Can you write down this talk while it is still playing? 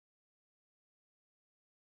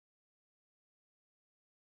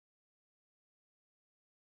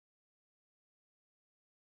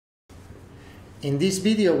In this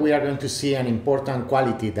video we are going to see an important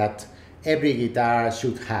quality that every guitar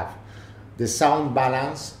should have: the sound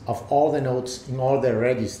balance of all the notes in all the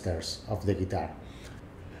registers of the guitar.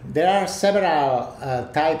 There are several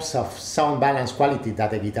types of sound balance quality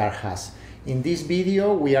that a guitar has. In this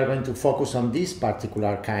video we are going to focus on this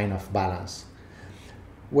particular kind of balance.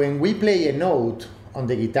 When we play a note on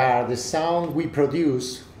the guitar, the sound we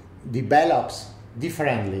produce develops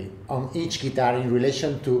differently on each guitar in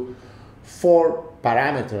relation to four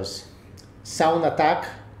parameters: sound attack,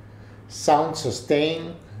 sound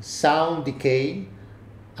sustain, sound decay,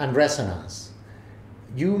 and resonance.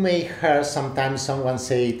 You may hear sometimes someone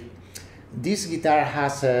say, this guitar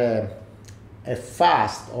has a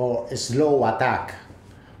fast or a slow attack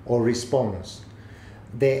or response.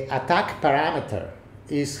 The attack parameter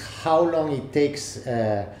is how long it takes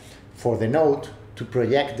for the note to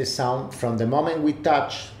project the sound from the moment we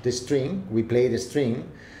touch the string, we play the string.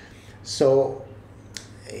 So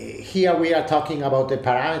here we are talking about a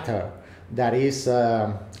parameter that is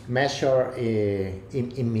measured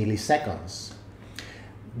in milliseconds.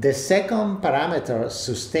 The second parameter,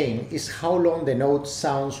 sustain, is how long the note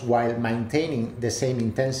sounds while maintaining the same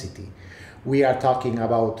intensity. We are talking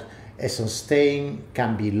about a sustain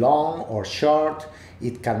can be long or short,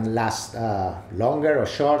 it can last longer or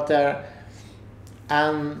shorter.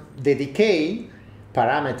 And the decay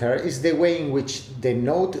parameter is the way in which the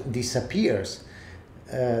note disappears,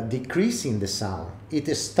 decreasing the sound. It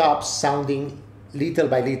stops sounding little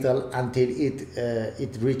by little until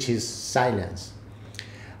it reaches silence.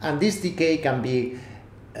 And this decay can be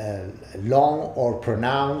long or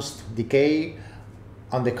pronounced decay.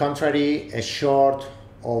 On the contrary, a short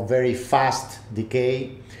or very fast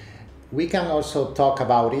decay. We can also talk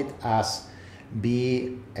about it as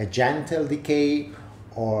be a gentle decay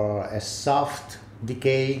or a soft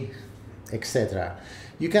decay, etc.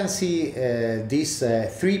 You can see these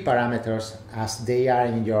three parameters as they are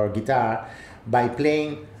in your guitar by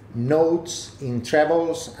playing notes in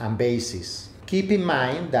trebles and basses. Keep in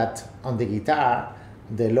mind that on the guitar,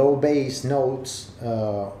 the low bass notes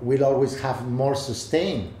will always have more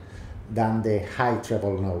sustain than the high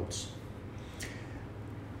treble notes.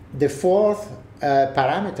 The fourth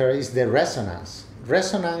parameter is the resonance.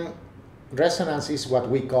 Resonance is what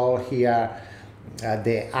we call here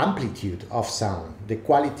the amplitude of sound, the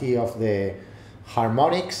quality of the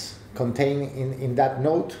harmonics contained in that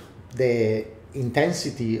note, the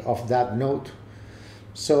intensity of that note.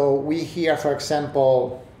 So we hear, for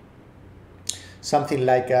example, something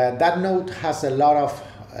like that note has a lot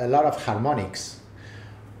of harmonics.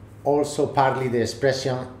 Also, partly the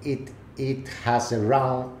expression it has a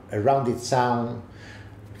rounded sound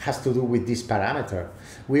has to do with this parameter.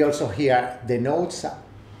 We also hear the notes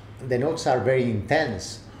are very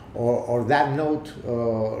intense, or that note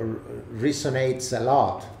resonates a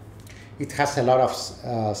lot. It has a lot of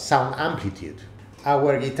sound amplitude.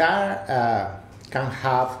 Our guitar can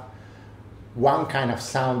have one kind of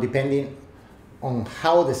sound depending on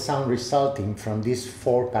how the sound resulting from these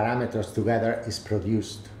four parameters together is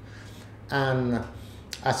produced. And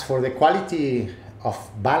as for the quality of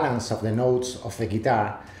balance of the notes of the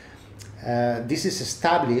guitar, this is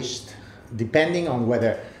established depending on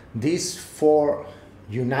whether these four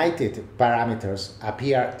united parameters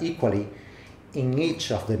appear equally in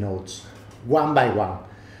each of the notes, one by one,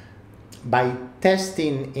 by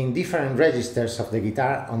testing in different registers of the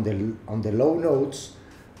guitar on the low notes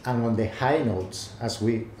and on the high notes, as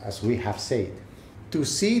we have said. To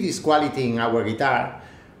see this quality in our guitar,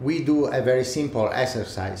 we do a very simple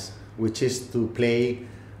exercise, which is to play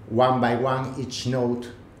one by one each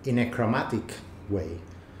note in a chromatic way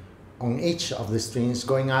on each of the strings,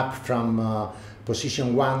 going up from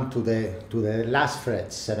position 1 to the last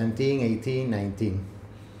frets, 17, 18, 19.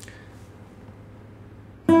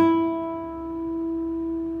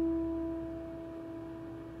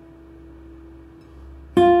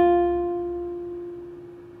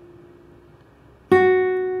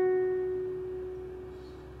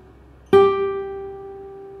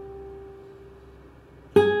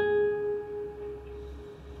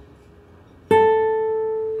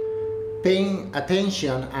 Paying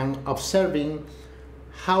attention and observing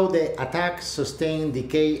how the attack, sustain,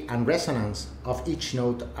 decay, and resonance of each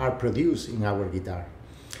note are produced in our guitar.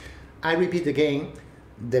 I repeat again,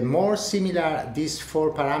 the more similar these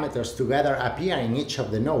four parameters together appear in each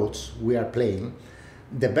of the notes we are playing,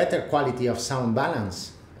 the better quality of sound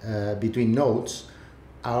balance between notes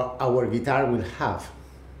our guitar will have.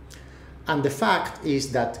 And the fact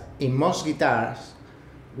is that in most guitars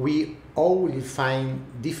we all will find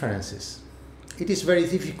differences. It is very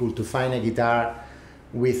difficult to find a guitar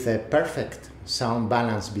with a perfect sound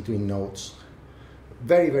balance between notes.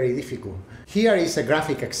 very difficult. Here is a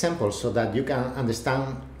graphic example so that you can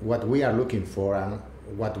understand what we are looking for and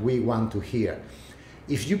what we want to hear.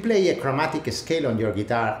 If you play a chromatic scale on your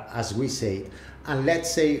guitar, as we say, and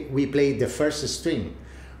let's say we play the first string,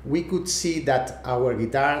 we could see that our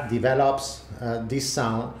guitar develops this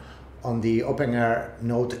sound on the open air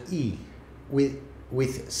note E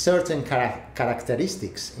with certain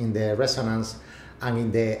characteristics in the resonance and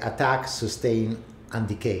in the attack, sustain, and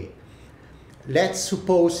decay. Let's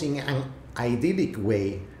suppose in an idyllic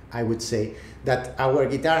way, I would say, that our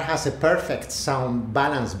guitar has a perfect sound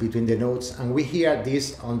balance between the notes, and we hear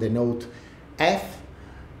this on the note F.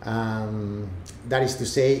 That is to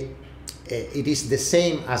say, it is the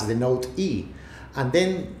same as the note E. And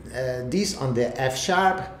then this on the F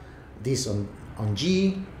sharp, this on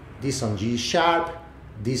G, this on G sharp,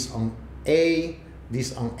 this on A,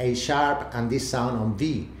 this on A sharp, and this sound on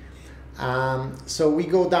V. So we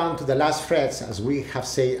go down to the last frets, as we have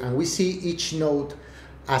said, and we see each note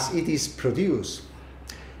as it is produced.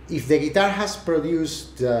 If the guitar has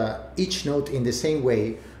produced each note in the same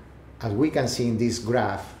way, as we can see in this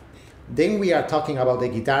graph, then we are talking about a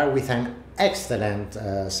guitar with an excellent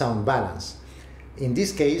sound balance. In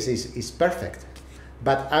this case, it's perfect.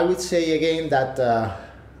 But I would say again that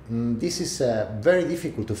this is very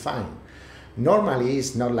difficult to find. Normally,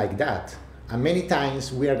 it's not like that. And many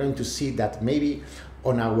times we are going to see that maybe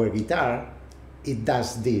on our guitar, it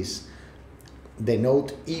does this. The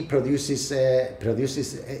note E produces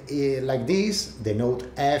like this, the note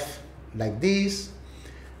F like this,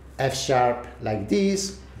 F sharp like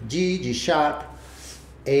this, G sharp,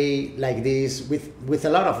 A like this, with a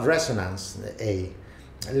lot of resonance, A.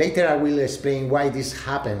 Later I will explain why this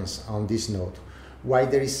happens on this note, why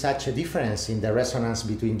there is such a difference in the resonance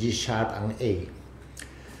between G sharp and A.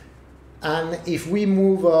 And if we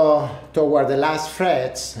move toward the last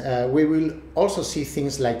frets, we will also see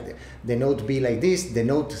things like the note B like this, the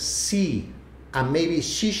note C, and maybe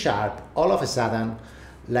C sharp all of a sudden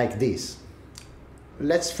like this.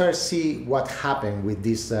 Let's first see what happened with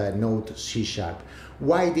this note C sharp.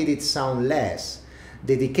 Why did it sound less?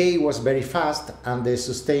 The decay was very fast and the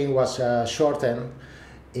sustain was shortened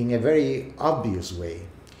in a very obvious way.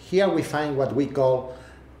 Here we find what we call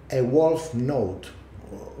a wolf note.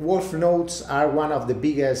 Wolf notes are one of the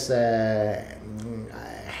biggest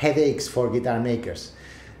headaches for guitar makers.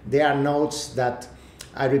 They are notes that,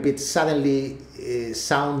 I repeat, suddenly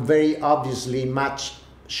sound very obviously much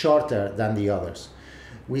shorter than the others.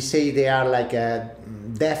 We say they are like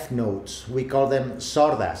deaf notes. We call them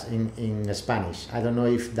sordas in Spanish. I don't know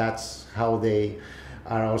if that's how they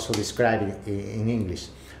are also described in English.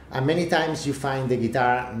 And many times you find the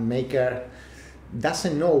guitar maker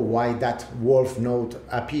doesn't know why that wolf note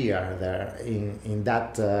appear there in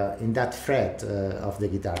that fret of the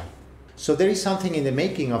guitar. So there is something in the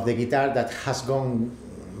making of the guitar that has gone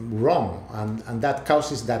wrong, and that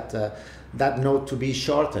causes that note to be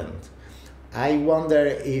shortened. I wonder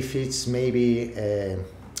if it's maybe a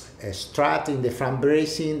strut in the front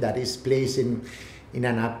bracing that is placed in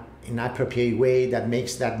an inappropriate way that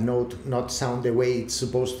makes that note not sound the way it's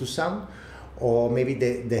supposed to sound. Or maybe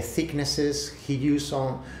the thicknesses he used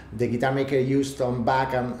on, the guitar maker used on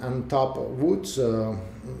back and top woods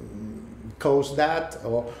cause that,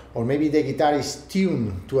 or maybe the guitar is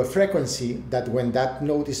tuned to a frequency that when that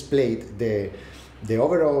note is played, the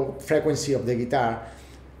overall frequency of the guitar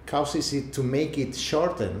causes it to make it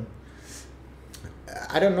shorten.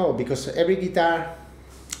 I don't know, because every guitar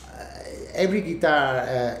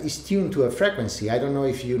is tuned to a frequency. I don't know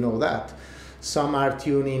if you know that. Some are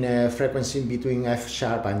tuned in a frequency between F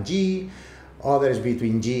sharp and G, others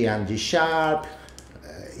between G and G sharp,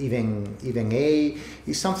 even A.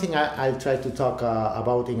 It's something I'll try to talk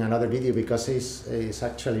about in another video because it's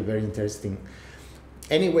actually very interesting.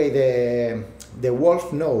 Anyway, the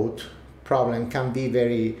wolf note problem can be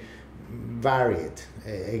very varied.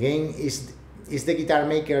 Again, it's the guitar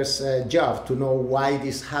maker's job to know why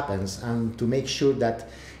this happens and to make sure that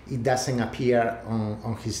it doesn't appear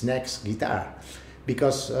on his next guitar,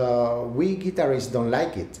 because we guitarists don't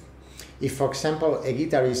like it. If, for example, a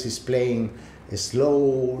guitarist is playing a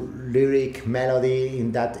slow lyric melody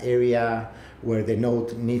in that area where the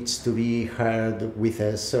note needs to be heard with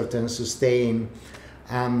a certain sustain,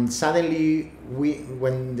 and suddenly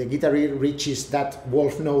when the guitar reaches that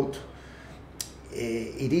wolf note,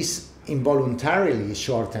 it is involuntarily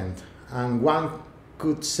shortened, and one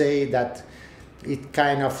could say that it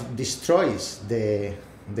kind of destroys the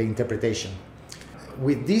interpretation.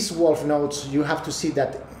 With these wolf notes, you have to see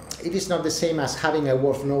that it is not the same as having a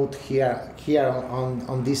wolf note here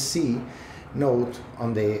on this C, note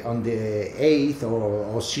on the 8th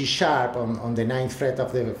or C sharp on the 9th fret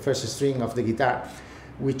of the first string of the guitar,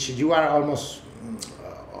 which you are almost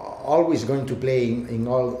always going to play in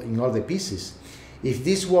all the pieces. If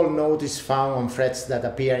this wall note is found on frets that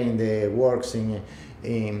appear in the works in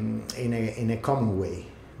a common way,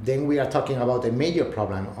 then we are talking about a major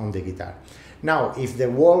problem on the guitar. Now, if the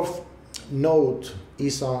wolf note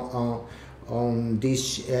is on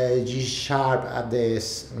this G sharp at the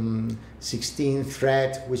 16th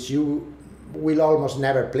fret, which you will almost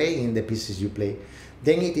never play in the pieces you play,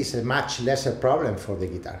 then it is a much lesser problem for the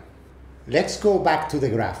guitar. Let's go back to the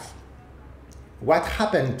graph. What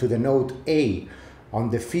happened to the note A on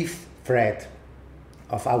the 5th fret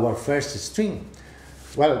of our first string?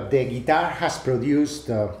 Well, the guitar has produced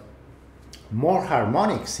more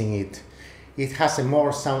harmonics in it. It has a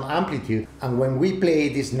more sound amplitude, and when we play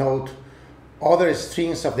this note, other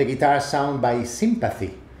strings of the guitar sound by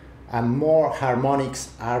sympathy, and more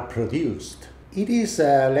harmonics are produced. It is,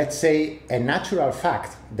 let's say, a natural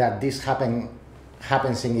fact that this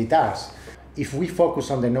happens in guitars. If we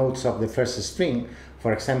focus on the notes of the first string,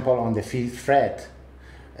 for example, on the 5th fret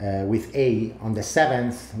with A, on the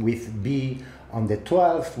 7th with B, on the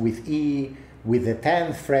 12th with E, with the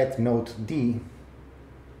 10th fret note D,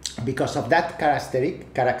 because of that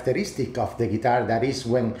characteristic of the guitar, that is,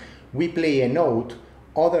 when we play a note,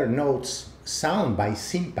 other notes sound by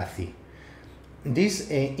sympathy. This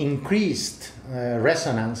increased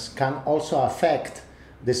resonance can also affect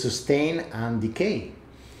the sustain and decay.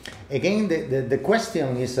 Again, the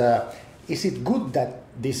question is it good that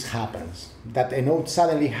this happens, that a note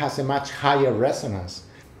suddenly has a much higher resonance?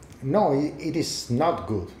 No, it is not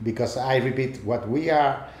good, because I repeat, what we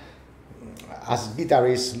are as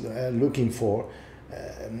guitarists looking for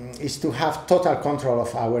is to have total control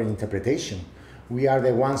of our interpretation. We are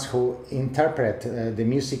the ones who interpret the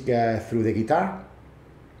music through the guitar.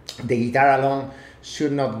 The guitar alone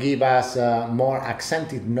should not give us more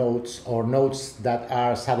accented notes or notes that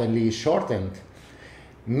are suddenly shortened.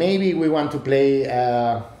 Maybe we want to play,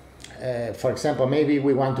 for example, maybe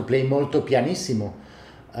we want to play molto pianissimo,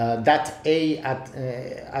 that A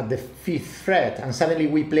at the 5th fret, and suddenly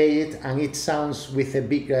we play it and it sounds with a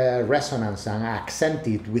big resonance and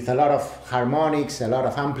accented with a lot of harmonics, a lot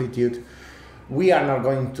of amplitude. We are not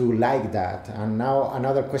going to like that. And now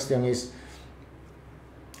another question is,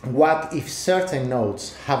 what if certain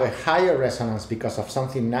notes have a higher resonance because of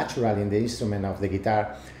something natural in the instrument of the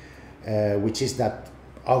guitar, which is that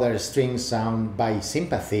other strings sound by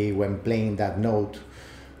sympathy when playing that note?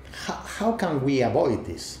 How can we avoid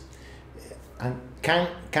this? And can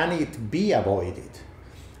it be avoided?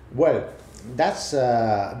 Well, that's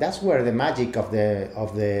where the magic of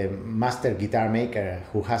the master guitar maker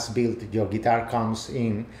who has built your guitar comes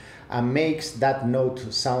in and makes that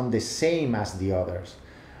note sound the same as the others,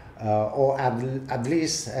 or at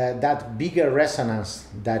least that bigger resonance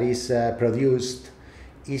that is produced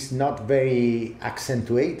is not very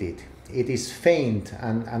accentuated. It is faint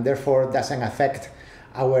and therefore doesn't affect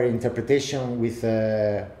our interpretation with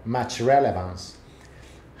much relevance.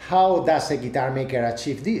 How does a guitar maker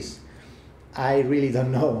achieve this? I really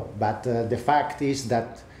don't know, but the fact is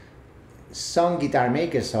that some guitar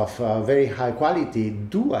makers of very high quality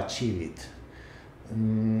do achieve it.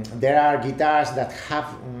 There are guitars that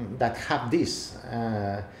have this,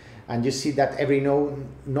 and you see that every note,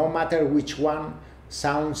 no matter which one,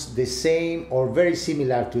 sounds the same or very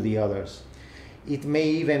similar to the others. It may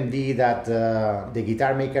even be that the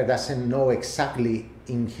guitar maker doesn't know exactly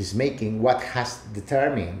in his making what has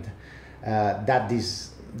determined that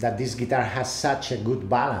this guitar has such a good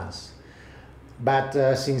balance.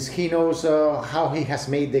 But since he knows how he has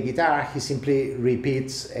made the guitar, he simply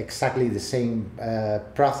repeats exactly the same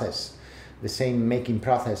process, the same making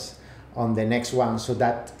process on the next one, so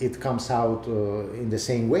that it comes out in the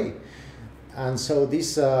same way. And so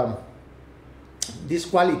this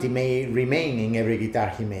quality may remain in every guitar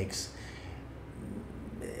he makes.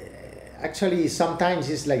 Actually, sometimes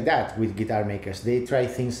it's like that with guitar makers. They try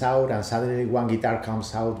things out and suddenly one guitar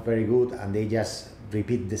comes out very good and they just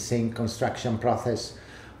repeat the same construction process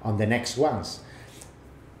on the next ones.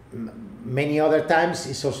 Many other times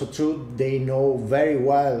it's also true they know very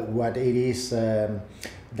well what it is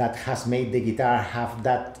that has made the guitar have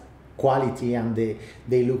that quality, and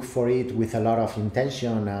they look for it with a lot of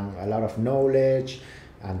intention and a lot of knowledge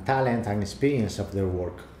and talent and experience of their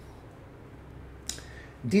work.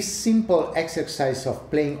 This simple exercise of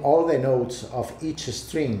playing all the notes of each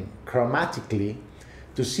string chromatically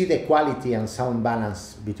to see the quality and sound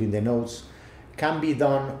balance between the notes can be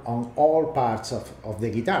done on all parts of the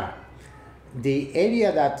guitar. The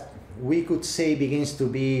area that we could say begins to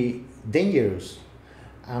be dangerous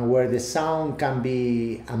and where the sound can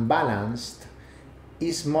be unbalanced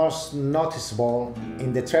is most noticeable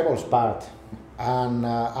in the trebles part and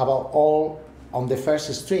above all on the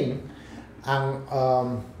first string. And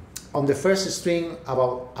on the first string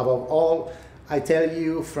above all, I tell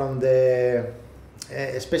you from the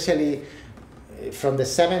especially from the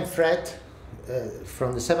seventh fret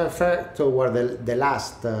toward the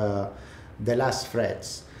last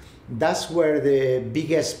frets. That's where the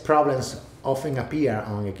biggest problems often appear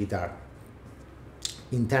on a guitar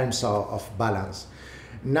in terms of balance.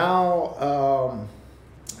 Now,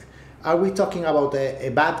 are we talking about a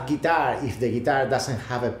bad guitar if the guitar doesn't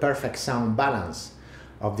have a perfect sound balance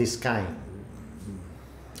of this kind?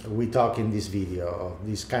 We talk in this video of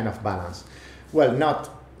this kind of balance. Well, not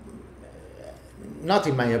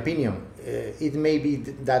in my opinion. It may be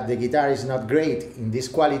that the guitar is not great in this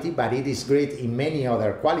quality, but it is great in many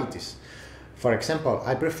other qualities. For example,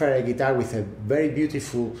 I prefer a guitar with a very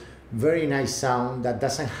beautiful, very nice sound that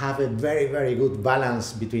doesn't have a very, very good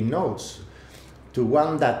balance between notes, to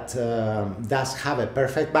one that does have a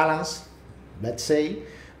perfect balance, let's say,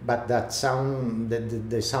 but that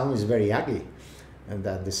the sound is very ugly, and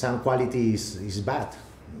that the sound quality is bad,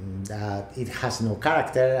 that it has no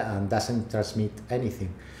character and doesn't transmit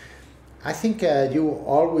anything. I think you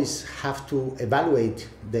always have to evaluate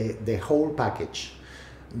the whole package.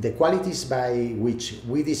 The qualities by which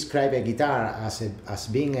we describe a guitar as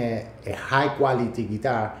being a high quality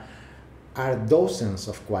guitar are dozens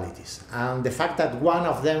of qualities, and the fact that one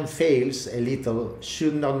of them fails a little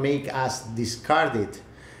should not make us discard it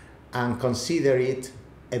and consider it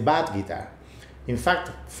a bad guitar. In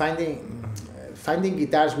fact, finding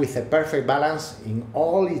guitars with a perfect balance in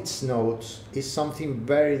all its notes is something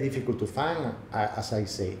very difficult to find, as I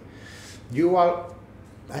say.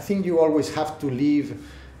 I think you always have to leave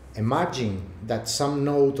a margin that some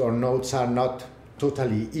note or notes are not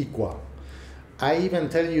totally equal. I even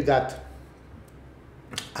tell you that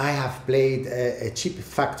I have played a cheap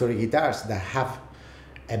factory guitars that have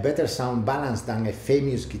a better sound balance than a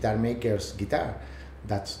famous guitar maker's guitar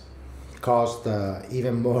that cost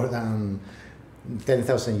even more than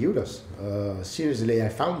 10,000 euros. Seriously, I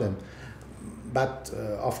found them. But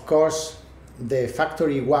of course, the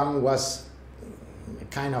factory one was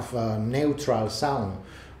kind of a neutral sound,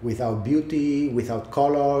 without beauty, without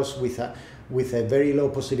colors, with a very low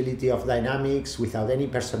possibility of dynamics, without any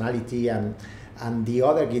personality, and the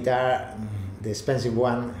other guitar, the expensive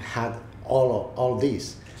one, had all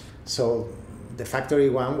this. So the factory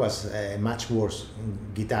one was a much worse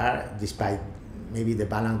guitar, despite maybe the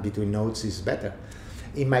balance between notes is better.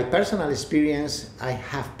 In my personal experience, I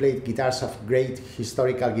have played guitars of great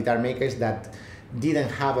historical guitar makers that didn't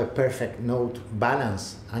have a perfect note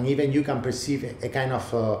balance, and even you can perceive a kind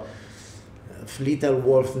of little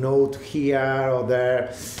wolf note here or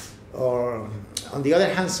there, or on the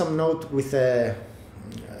other hand some note with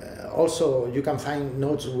also you can find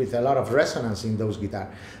notes with a lot of resonance in those guitars,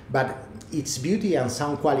 but its beauty and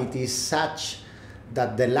sound quality is such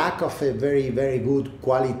that the lack of a very, very good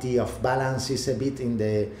quality of balance is a bit in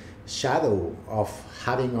the shadow of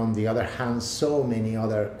having, on the other hand, so many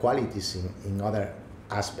other qualities in other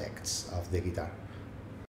aspects of the guitar.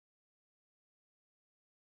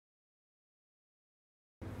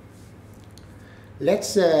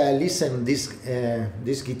 Let's listen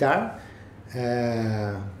this guitar.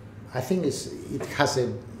 I think it has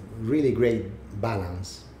a really great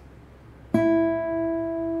balance.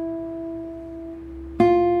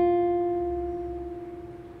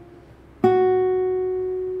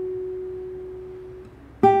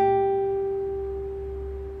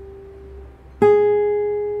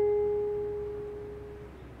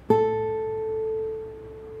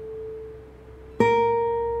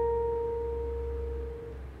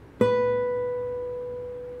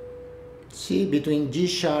 See, between G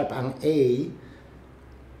sharp and A,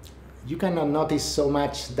 you cannot notice so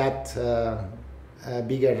much that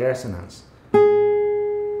bigger resonance.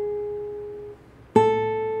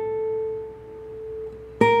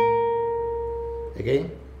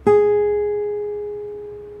 Again.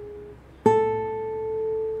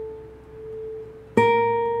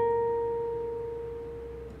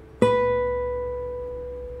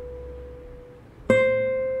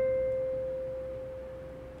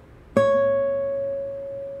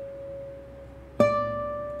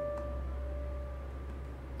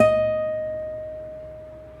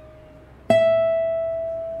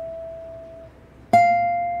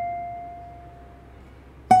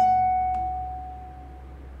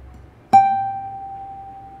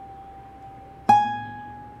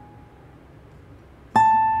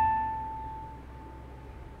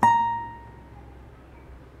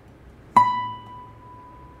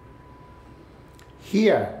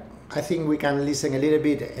 Here, I think we can listen a little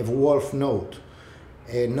bit of wolf note,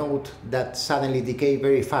 a note that suddenly decays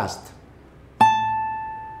very fast.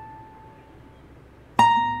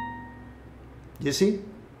 You see?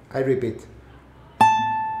 I repeat.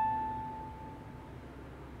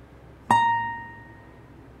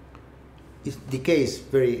 It decays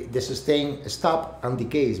the sustain stop and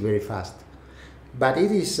decays very fast. But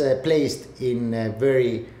it is placed in a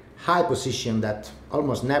very high position that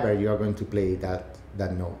almost never you are going to play that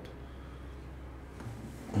note.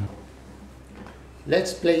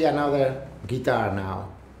 Let's play another guitar now.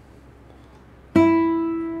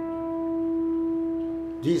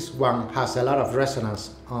 This one has a lot of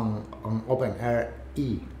resonance on open air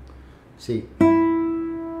E. See?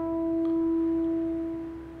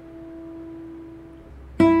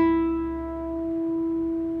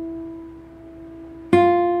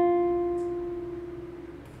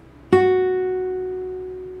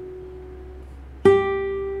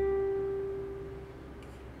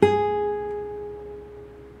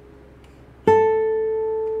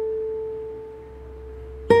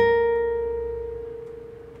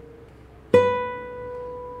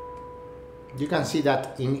 You can see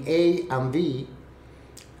that in A and B,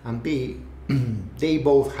 they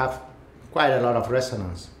both have quite a lot of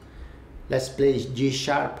resonance. Let's play G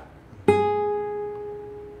sharp.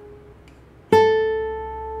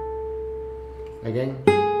 Again.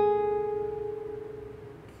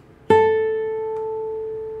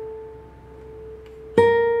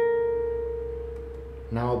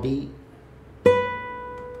 Now B.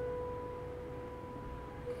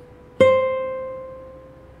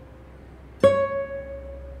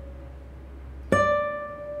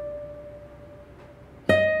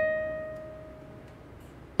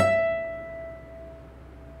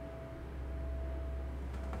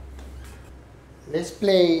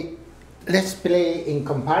 Let's play in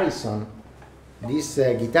comparison this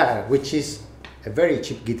guitar, which is a very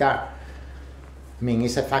cheap guitar. I mean,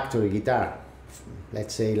 it's a factory guitar,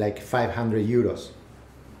 let's say like 500 euros.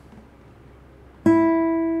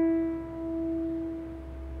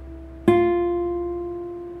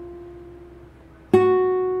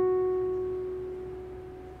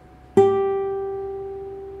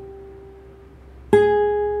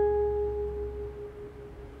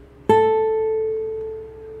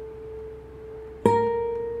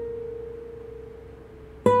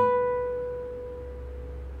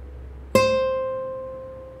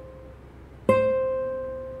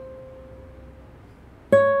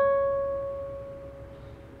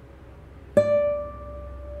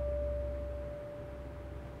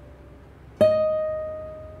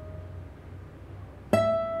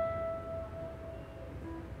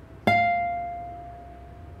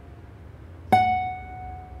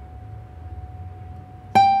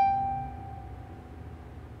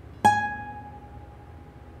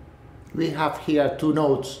 We have here two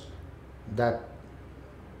notes that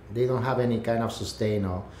they don't have any kind of sustain,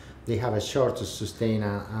 or they have a short sustain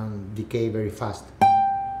and decay very fast.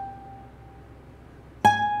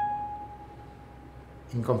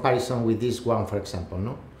 In comparison with this one, for example,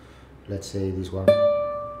 no? Let's say this one.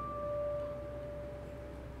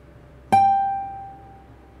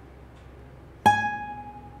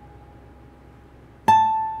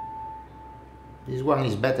 This one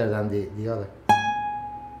is better than the other.